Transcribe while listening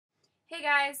Hey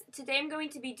guys, today I'm going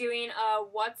to be doing a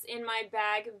what's in my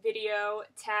bag video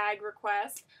tag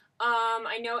request.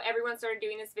 I know everyone started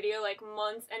doing this video like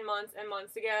months and months and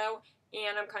months ago,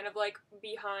 and I'm kind of like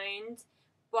behind,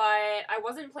 but I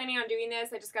wasn't planning on doing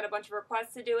this. I just got a bunch of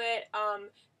requests to do it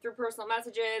through personal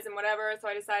messages and whatever, so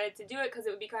I decided to do it because it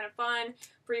would be kind of fun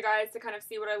for you guys to kind of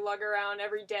see what I lug around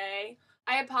every day.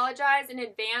 I apologize in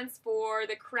advance for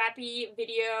the crappy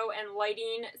video and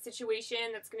lighting situation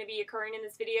that's going to be occurring in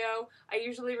this video. I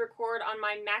usually record on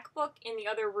my MacBook in the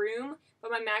other room, but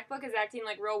my MacBook is acting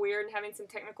like real weird and having some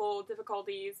technical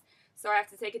difficulties, so I have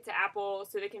to take it to Apple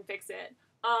so they can fix it.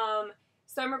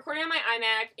 So I'm recording on my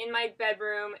iMac in my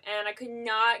bedroom, and I could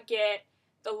not get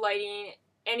the lighting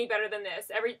any better than this.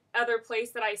 Every other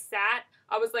place that I sat,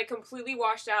 I was like completely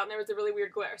washed out and there was a really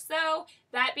weird glare. So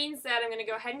that being said, I'm going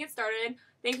to go ahead and get started.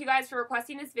 Thank you guys for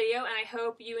requesting this video, and I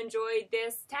hope you enjoyed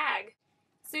this tag.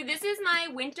 So this is my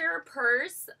winter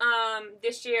purse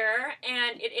this year,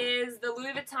 and it is the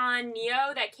Louis Vuitton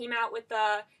Neo that came out with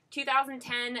the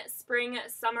 2010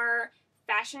 Spring-Summer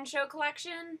Fashion Show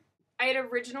collection. I had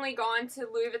originally gone to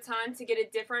Louis Vuitton to get a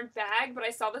different bag, but I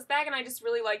saw this bag and I just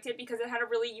really liked it because it had a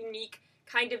really unique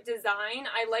kind of design.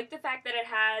 I like the fact that it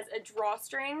has a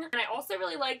drawstring, and I also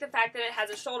really like the fact that it has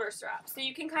a shoulder strap. So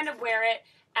you can kind of wear it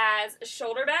as a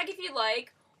shoulder bag if you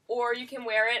like, or you can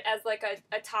wear it as like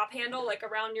a top handle, like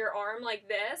around your arm like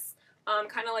this,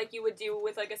 kind of like you would do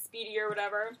with like a Speedy or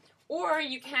whatever. Or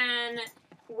you can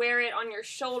wear it on your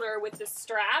shoulder with the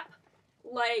strap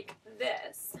like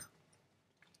this.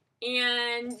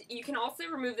 And you can also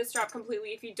remove the strap completely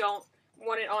if you don't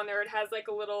want it on there. It has like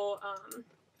a little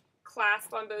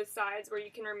clasp on both sides where you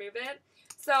can remove it.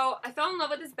 So I fell in love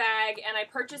with this bag, and I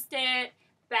purchased it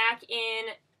back in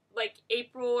like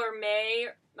April or May,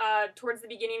 towards the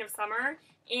beginning of summer,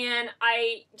 and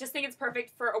I just think it's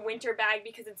perfect for a winter bag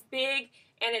because it's big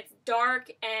and it's dark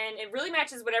and it really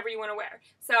matches whatever you want to wear.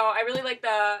 So I really like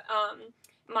the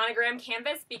monogram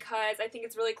canvas because I think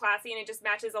it's really classy and it just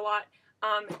matches a lot,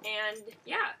 and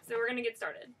yeah, so we're gonna get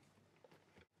started.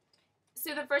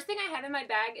 So the first thing I have in my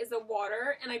bag is a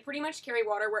water, and I pretty much carry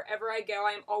water wherever I go.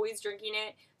 I'm always drinking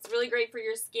it. It's really great for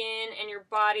your skin and your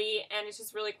body, and it's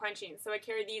just really quenching. So I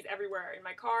carry these everywhere, in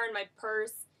my car, in my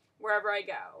purse, wherever I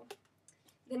go.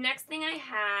 The next thing I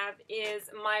have is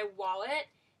my wallet.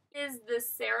 It is the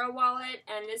Sarah wallet,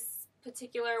 and this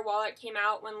particular wallet came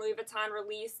out when Louis Vuitton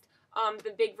released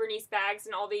the big Vernice bags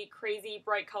in all the crazy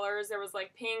bright colors. There was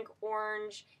like pink,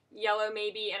 orange, yellow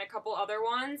maybe, and a couple other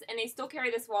ones, and they still carry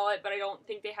this wallet, but I don't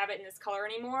think they have it in this color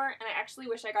anymore, and I actually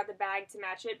wish I got the bag to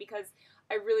match it because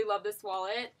I really love this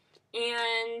wallet.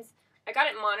 And I got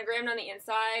it monogrammed on the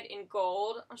inside in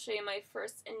gold. I'll show you my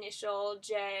first initial,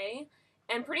 J,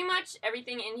 and pretty much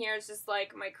everything in here is just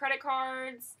like my credit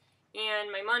cards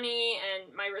and my money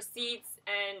and my receipts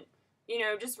and, you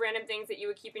know, just random things that you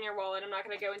would keep in your wallet. I'm not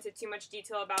going to go into too much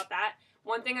detail about that.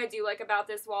 One thing I do like about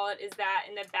this wallet is that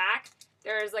in the back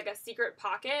there's like a secret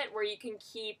pocket where you can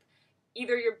keep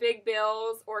either your big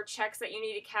bills or checks that you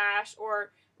need to cash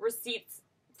or receipts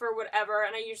for whatever,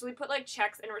 and I usually put like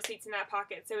checks and receipts in that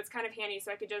pocket, so it's kind of handy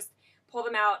so I could just pull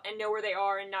them out and know where they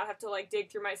are and not have to like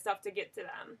dig through my stuff to get to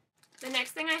them. The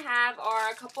next thing I have are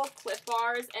a couple of Cliff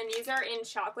Bars, and these are in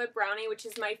chocolate brownie, which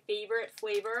is my favorite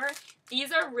flavor.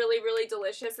 These are really, really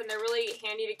delicious, and they're really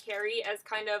handy to carry as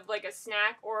kind of like a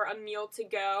snack or a meal to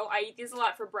go. I eat these a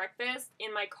lot for breakfast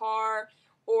in my car,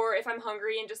 or if I'm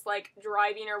hungry and just like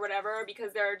driving or whatever,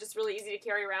 because they're just really easy to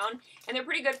carry around, and they're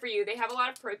pretty good for you. They have a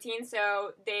lot of protein,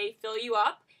 so they fill you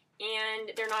up, and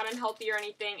they're not unhealthy or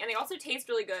anything, and they also taste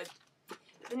really good.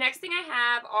 The next thing I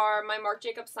have are my Marc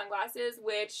Jacobs sunglasses,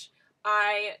 which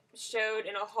I showed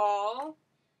in a haul,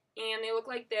 and they look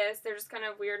like this. They're just kind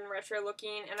of weird and retro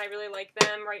looking, and I really like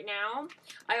them right now.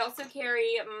 I also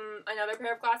carry another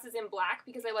pair of glasses in black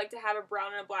because I like to have a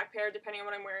brown and a black pair depending on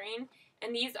what I'm wearing.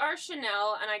 And these are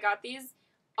Chanel, and I got these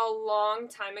a long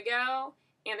time ago,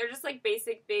 and they're just like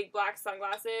basic big black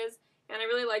sunglasses, and I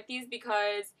really like these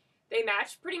because they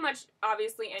match pretty much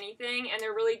obviously anything, and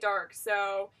they're really dark,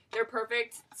 so they're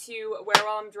perfect to wear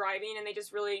while I'm driving, and they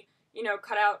just really, you know,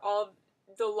 cut out all of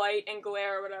the light and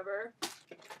glare or whatever.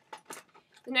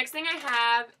 The next thing I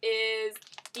have is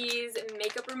these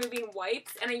makeup removing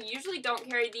wipes, and I usually don't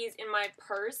carry these in my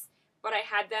purse, but I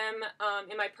had them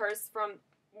in my purse from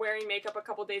wearing makeup a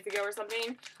couple days ago or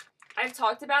something. I've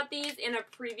talked about these in a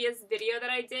previous video that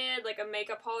I did, like a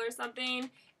makeup haul or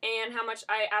something, and how much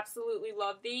I absolutely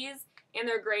love these, and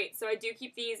they're great. So I do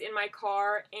keep these in my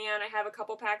car, and I have a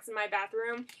couple packs in my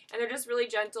bathroom, and they're just really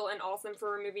gentle and awesome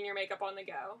for removing your makeup on the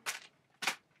go.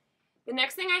 The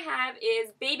next thing I have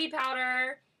is baby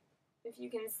powder. if you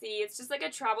can see. It's just like a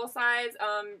travel size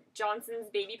Johnson's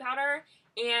baby powder,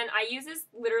 and I use this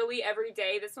literally every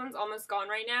day. This one's almost gone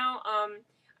right now.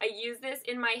 I use this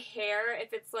in my hair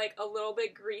if it's like a little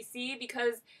bit greasy,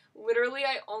 because literally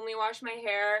I only wash my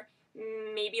hair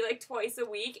maybe like twice a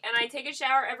week, and I take a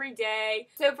shower every day.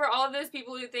 So for all of those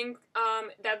people who think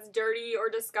that's dirty or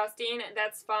disgusting,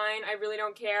 that's fine. I really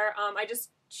don't care. I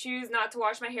just choose not to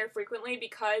wash my hair frequently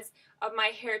because of my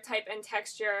hair type and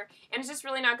texture, and it's just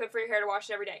really not good for your hair to wash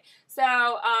it every day.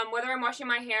 So whether I'm washing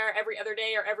my hair every other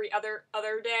day or every other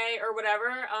day or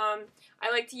whatever,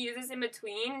 I like to use this in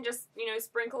between. Just, you know,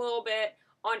 sprinkle a little bit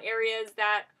on areas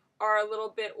that are a little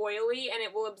bit oily, and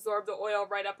it will absorb the oil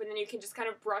right up, and then you can just kind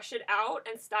of brush it out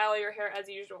and style your hair as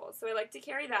usual. So I like to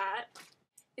carry that.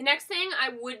 The next thing I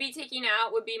would be taking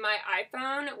out would be my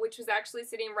iPhone, which was actually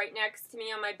sitting right next to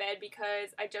me on my bed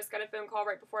because I just got a phone call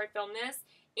right before I filmed this.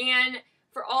 And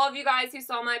for all of you guys who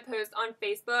saw my post on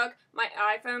Facebook, my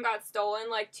iPhone got stolen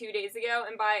like 2 days ago,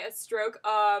 and by a stroke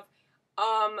of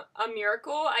a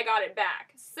miracle, I got it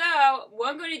back. So,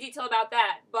 won't go into detail about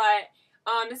that, but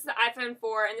this is the iPhone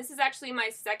 4, and this is actually my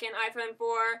second iPhone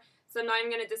 4, so I'm not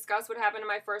even going to discuss what happened to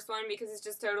my first one because it's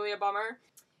just totally a bummer.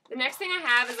 The next thing I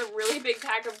have is a really big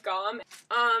pack of gum.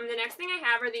 The next thing I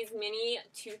have are these mini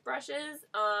toothbrushes.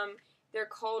 They're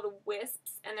called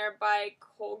Wisps, and they're by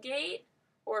Colgate,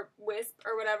 or Wisp,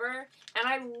 or whatever. And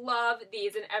I love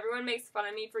these, and everyone makes fun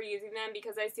of me for using them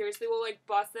because I seriously will, like,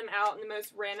 bust them out in the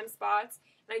most random spots,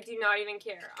 and I do not even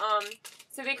care.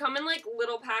 So they come in, like,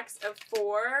 little packs of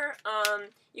 4.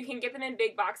 You can get them in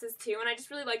big boxes, too, and I just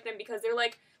really like them because they're,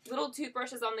 like, little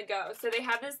toothbrushes on the go. So they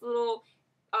have this little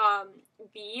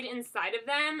bead inside of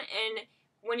them, and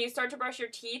when you start to brush your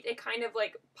teeth, it kind of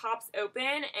like pops open,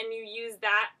 and you use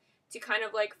that to kind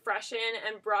of like freshen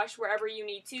and brush wherever you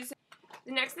need to. So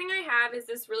the next thing I have is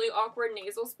this really awkward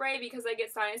nasal spray because I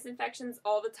get sinus infections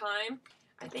all the time.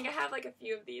 I think I have like a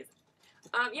few of these.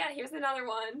 Yeah, here's another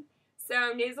one.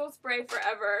 So nasal spray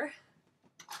forever.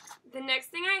 The next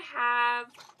thing I have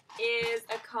is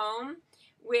a comb,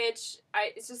 which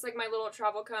it's just like my little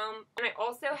travel comb. And I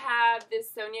also have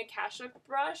this Sonia Kashuk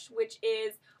brush, which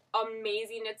is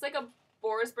amazing. It's like a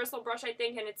Boris bristle brush, I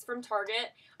think, and it's from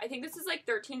Target. I think this is like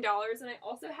 $13, and I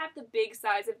also have the big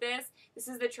size of this. This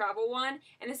is the travel one,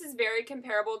 and this is very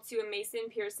comparable to a Mason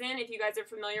Pearson, if you guys are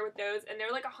familiar with those, and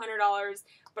they're like $100,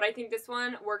 but I think this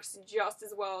one works just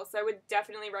as well, so I would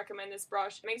definitely recommend this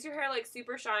brush. It makes your hair like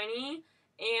super shiny,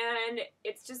 and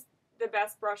it's just the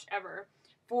best brush ever.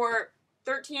 For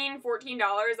 $13, $14,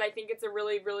 I think it's a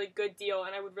really, really good deal,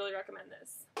 and I would really recommend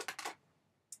this.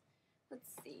 Let's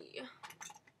see.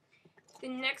 The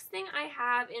next thing I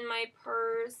have in my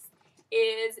purse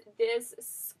is this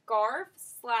scarf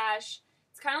slash,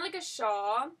 it's kind of like a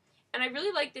shawl, and I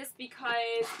really like this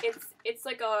because it's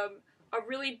like a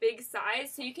really big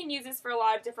size, so you can use this for a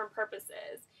lot of different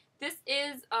purposes. This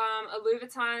is a Louis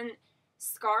Vuitton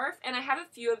scarf, and I have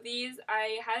a few of these.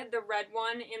 I had the red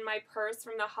one in my purse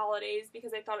from the holidays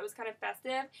because I thought it was kind of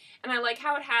festive, and I like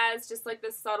how it has just like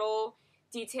the subtle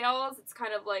details. It's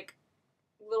kind of like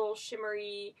little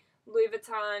shimmery Louis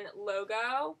Vuitton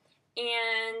logo,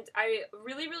 and I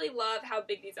really, really love how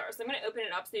big these are. So I'm going to open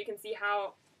it up so you can see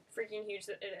how freaking huge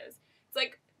it is. It's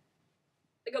like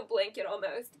a blanket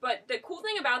almost. But the cool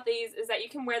thing about these is that you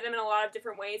can wear them in a lot of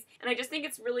different ways, and I just think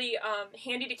it's really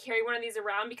handy to carry one of these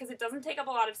around because it doesn't take up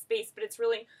a lot of space, but it's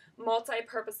really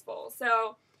multi-purposeful.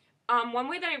 So one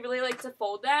way that I really like to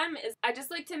fold them is I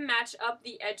just like to match up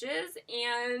the edges,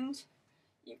 and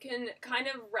you can kind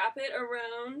of wrap it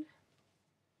around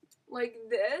like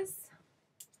this,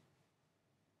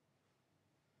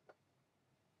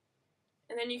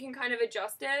 and then you can kind of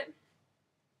adjust it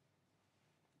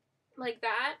like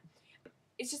that.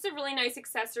 It's just a really nice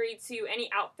accessory to any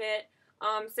outfit,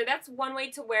 so that's one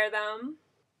way to wear them.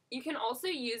 You can also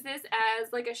use this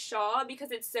as like a shawl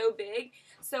because it's so big,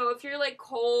 so if you're like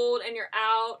cold and you're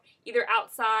out, either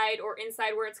outside or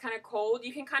inside where it's kind of cold,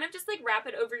 you can kind of just like wrap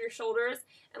it over your shoulders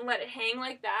and let it hang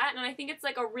like that, and I think it's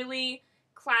like a really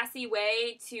classy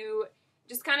way to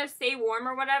just kind of stay warm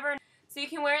or whatever. So you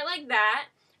can wear it like that.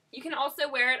 You can also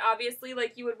wear it obviously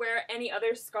like you would wear any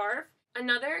other scarf.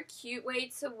 Another cute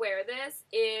way to wear this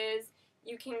is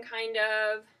you can kind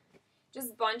of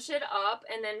just bunch it up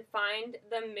and then find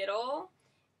the middle,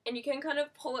 and you can kind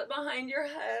of pull it behind your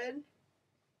head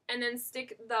and then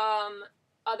stick the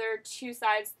other two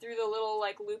sides through the little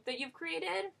like loop that you've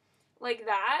created like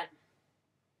that.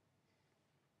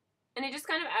 And it just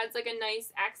kind of adds like a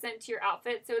nice accent to your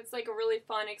outfit, so it's like a really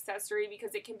fun accessory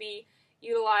because it can be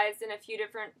utilized in a few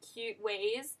different cute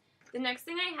ways. The next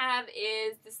thing I have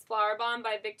is this Flower Bomb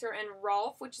by Viktor and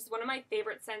Rolf, which is one of my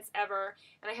favorite scents ever,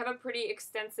 and I have a pretty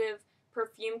extensive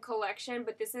perfume collection,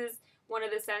 but this is one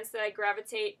of the scents that I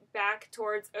gravitate back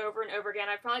towards over and over again.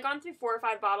 I've probably gone through 4 or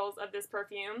 5 bottles of this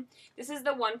perfume. This is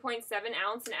the 1.7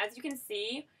 ounce, and as you can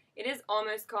see, it is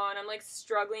almost gone. I'm like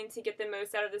struggling to get the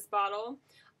most out of this bottle.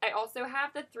 I also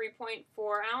have the 3.4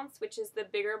 ounce, which is the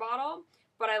bigger bottle,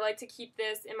 but I like to keep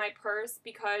this in my purse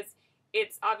because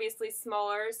it's obviously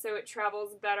smaller, so it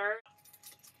travels better.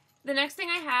 The next thing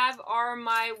I have are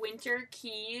my winter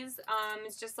keys.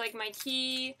 It's just like my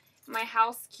key, my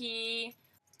house key.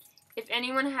 If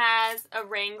anyone has a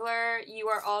Wrangler, you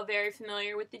are all very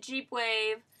familiar with the Jeep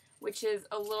Wave, which is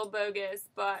a little bogus,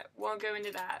 but won't go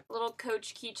into that. Little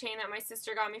Coach keychain that my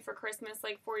sister got me for Christmas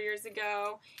like 4 years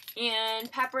ago,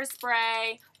 and pepper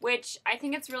spray, which I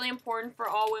think it's really important for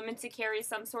all women to carry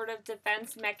some sort of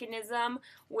defense mechanism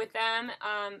with them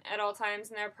at all times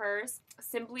in their purse,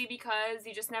 simply because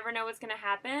you just never know what's going to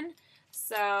happen.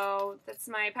 So that's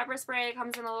my pepper spray. It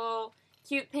comes in a little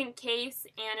cute pink case,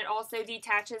 and it also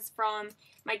detaches from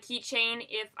my keychain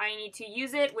if I need to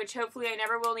use it, which hopefully I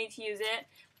never will need to use it,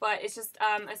 but it's just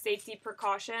a safety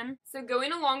precaution. So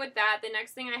going along with that, the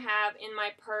next thing I have in my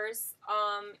purse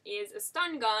is a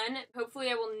stun gun.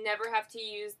 Hopefully I will never have to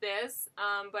use this,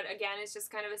 but again, it's just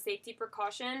kind of a safety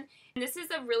precaution. And this is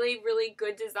a really, really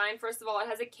good design. First of all, it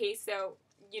has a case, so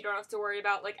you don't have to worry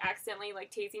about like accidentally like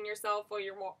tasing yourself while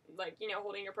you're like, you know,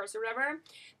 holding your purse or whatever.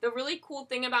 The really cool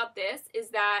thing about this is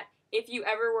that if you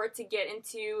ever were to get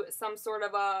into some sort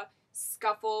of a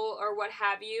scuffle or what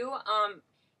have you,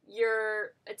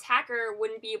 your attacker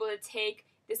wouldn't be able to take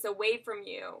this away from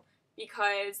you,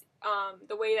 because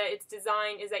the way that it's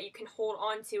designed is that you can hold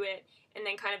on to it and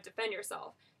then kind of defend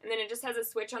yourself. And then it just has a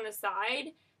switch on the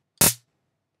side.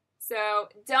 So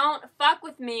don't fuck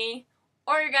with me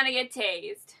or you're gonna get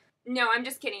tased. No, I'm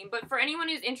just kidding. But for anyone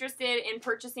who's interested in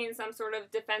purchasing some sort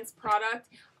of defense product,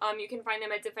 you can find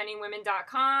them at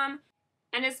defendingwomen.com.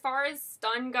 And as far as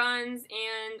stun guns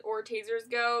and or tasers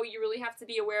go, you really have to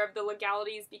be aware of the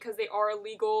legalities because they are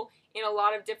illegal in a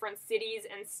lot of different cities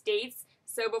and states.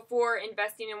 So before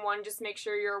investing in one, just make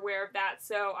sure you're aware of that,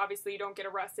 so obviously you don't get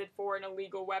arrested for an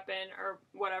illegal weapon or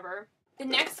whatever. The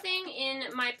next thing in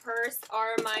my purse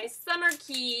are my summer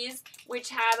keys, which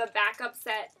have a backup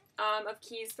set of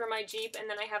keys for my Jeep, and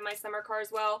then I have my summer car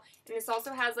as well. And this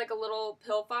also has like a little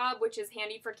pill fob, which is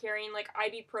handy for carrying like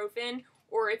ibuprofen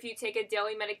or if you take a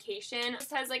daily medication.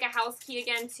 This has like a house key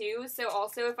again too, so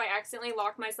also if I accidentally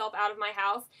lock myself out of my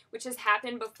house, which has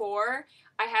happened before,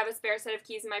 I have a spare set of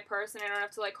keys in my purse and I don't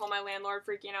have to like call my landlord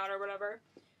freaking out or whatever.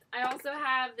 I also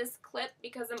have this clip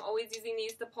because I'm always using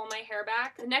these to pull my hair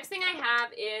back. The next thing I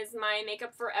have is my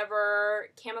Makeup Forever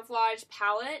camouflage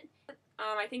palette.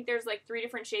 I think there's like 3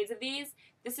 different shades of these.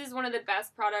 This is one of the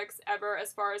best products ever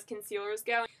as far as concealers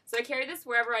go. So I carry this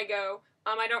wherever I go.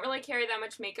 I don't really carry that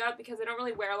much makeup because I don't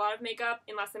really wear a lot of makeup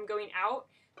unless I'm going out.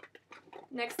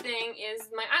 Next thing is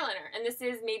my eyeliner, and this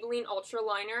is Maybelline Ultra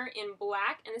Liner in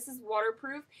black, and this is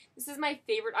waterproof. This is my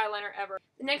favorite eyeliner ever.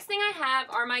 The next thing I have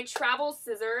are my travel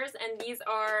scissors, and these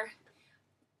are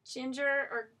ginger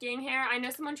or gang hair. I know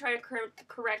someone tried to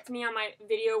correct me on my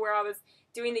video where I was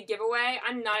doing the giveaway.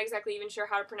 I'm not exactly even sure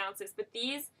how to pronounce this, but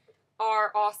these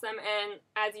are awesome, and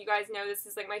as you guys know, this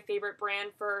is like my favorite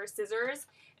brand for scissors.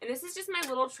 And this is just my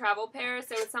little travel pair,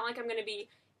 so it's not like I'm going to be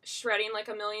shredding like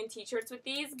a million t-shirts with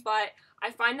these, but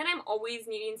I find that I'm always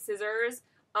needing scissors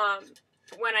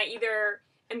when I either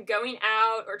am going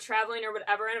out or traveling or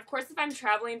whatever. And of course, if I'm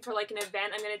traveling for like an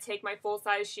event, I'm going to take my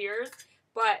full-size shears,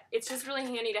 but it's just really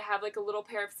handy to have like a little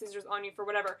pair of scissors on you for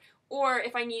whatever. Or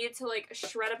if I needed to like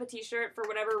shred up a t-shirt for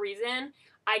whatever reason,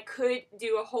 I could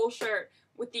do a whole shirt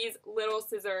with these little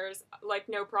scissors, like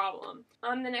no problem.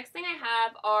 The next thing I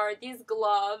have are these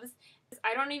gloves.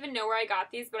 I don't even know where I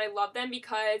got these, but I love them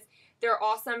because they're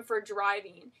awesome for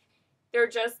driving. They're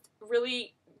just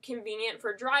really convenient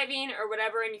for driving or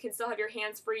whatever, and you can still have your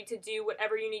hands free to do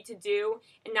whatever you need to do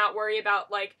and not worry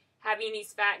about like having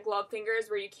these fat glove fingers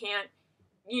where you can't,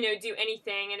 you know, do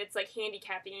anything and it's like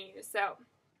handicapping you. So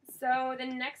the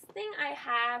next thing I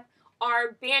have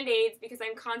are Band-Aids because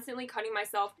I'm constantly cutting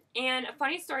myself. And a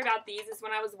funny story about these is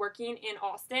when I was working in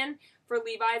Austin for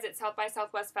Levi's at South by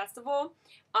Southwest Festival,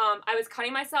 I was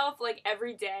cutting myself like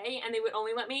every day, and they would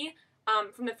only let me,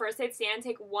 from the first aid stand,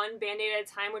 take 1 Band-Aid at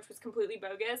a time, which was completely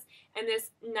bogus. And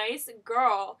this nice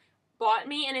girl bought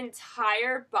me an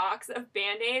entire box of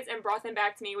Band-Aids and brought them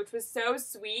back to me, which was so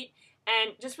sweet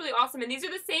and just really awesome. And these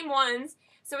are the same ones,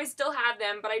 so I still have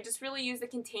them, but I just really use the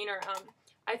container.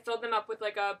 I filled them up with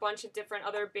like a bunch of different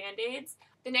other Band-Aids.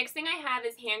 The next thing I have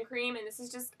is hand cream, and this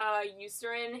is just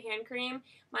Eucerin hand cream.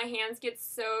 My hands get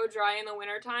so dry in the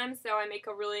wintertime, so I make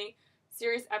a really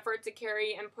serious effort to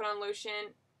carry and put on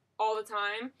lotion all the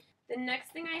time. The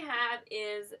next thing I have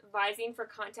is Visine for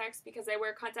contacts because I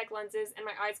wear contact lenses and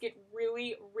my eyes get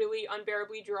really, really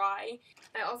unbearably dry.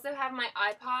 I also have my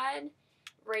iPod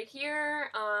right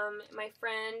here. My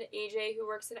friend AJ, who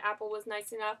works at Apple, was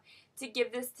nice enough to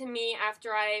give this to me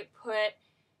after I put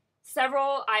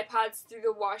several iPods through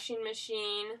the washing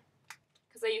machine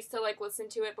because I used to like listen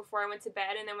to it before I went to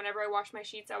bed, and then whenever I washed my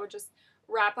sheets I would just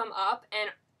wrap them up, and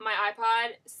my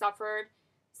iPod suffered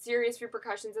serious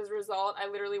repercussions as a result. I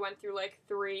literally went through like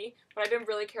 3, but I've been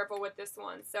really careful with this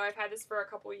one, so I've had this for a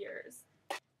couple years.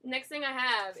 Next thing I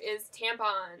have is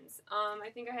tampons. I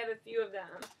think I have a few of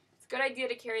them. It's a good idea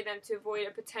to carry them to avoid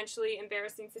a potentially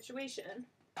embarrassing situation.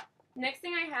 Next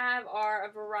thing I have are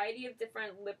a variety of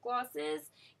different lip glosses.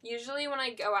 Usually when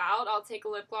I go out, I'll take a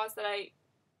lip gloss that I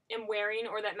am wearing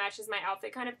or that matches my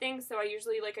outfit kind of thing, so I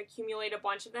usually like accumulate a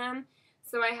bunch of them.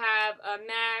 So I have a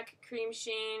MAC Cream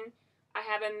Sheen, I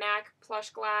have a MAC Plush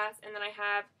Glass, and then I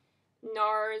have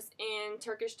NARS in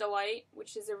Turkish Delight,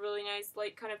 which is a really nice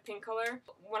light kind of pink color.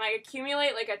 When I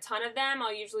accumulate like a ton of them,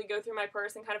 I'll usually go through my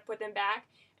purse and kind of put them back,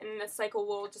 and then the cycle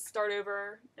will just start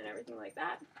over and everything like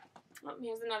that. Oh,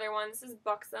 here's another one. This is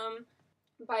Buxom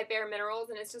by Bare Minerals,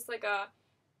 and it's just like a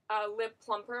lip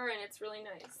plumper, and it's really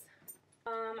nice.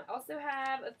 I also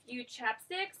have a few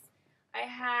chapsticks. I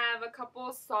have a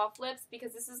couple soft lips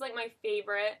because this is like my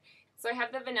favorite. So I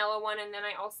have the vanilla one, and then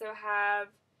I also have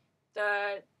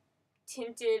the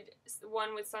tinted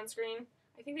one with sunscreen.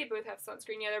 I think they both have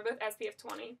sunscreen. Yeah, they're both SPF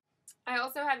 20. I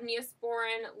also have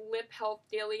Neosporin Lip Health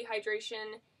Daily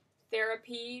Hydration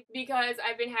Therapy because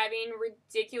I've been having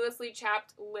ridiculously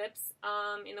chapped lips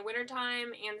in the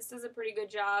wintertime, and this does a pretty good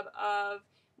job of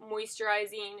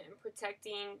moisturizing and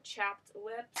protecting chapped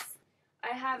lips.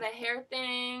 I have a hair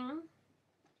thing,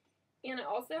 and I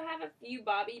also have a few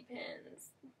bobby pins,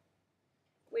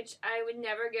 which I would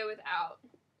never go without.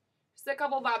 Just a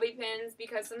couple bobby pins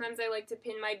because sometimes I like to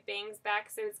pin my bangs back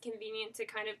so it's convenient to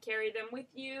kind of carry them with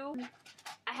you.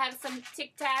 I have some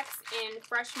Tic Tacs in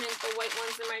Fresh Mint. The white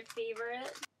ones are my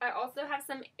favorite. I also have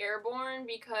some Airborne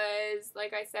because,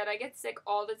 like I said, I get sick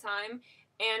all the time,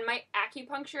 and my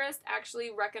acupuncturist actually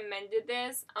recommended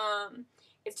this.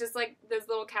 It's just like those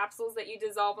little capsules that you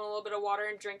dissolve in a little bit of water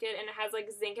and drink it, and it has like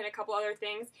zinc and a couple other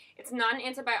things. It's not an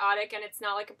antibiotic, and it's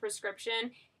not like a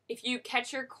prescription. If you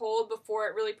catch your cold before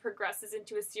it really progresses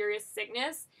into a serious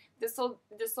sickness, this will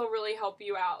really help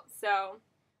you out. So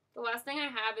the last thing I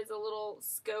have is a little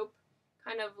scope,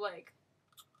 kind of like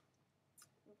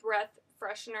breath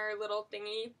freshener little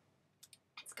thingy.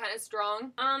 It's kind of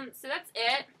strong. So that's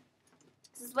it.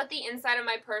 This is what the inside of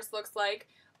my purse looks like.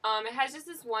 It has just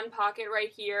this one pocket right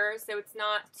here, so it's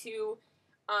not too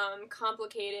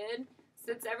complicated.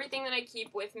 So it's everything that I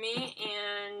keep with me,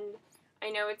 and I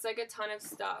know it's like a ton of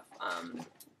stuff.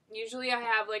 Usually I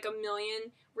have like a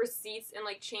million receipts and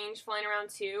like change flying around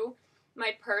too.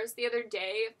 My purse the other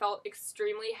day felt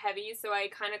extremely heavy, so I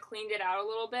kind of cleaned it out a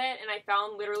little bit, and I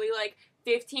found literally like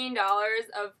 $15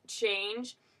 of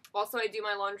change. Also, I do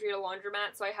my laundry at a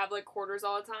laundromat, so I have like quarters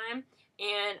all the time,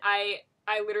 and I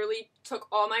literally took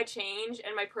all my change,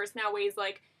 and my purse now weighs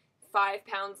like 5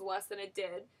 pounds less than it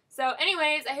did. So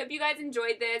anyways, I hope you guys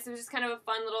enjoyed this. It was just kind of a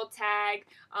fun little tag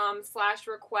slash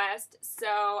request. So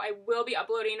I will be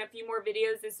uploading a few more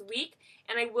videos this week,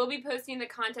 and I will be posting the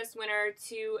contest winner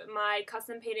to my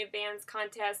custom painted Vans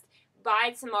contest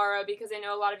by tomorrow because I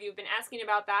know a lot of you have been asking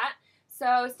about that.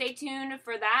 So stay tuned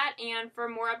for that and for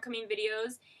more upcoming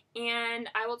videos, and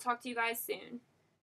I will talk to you guys soon.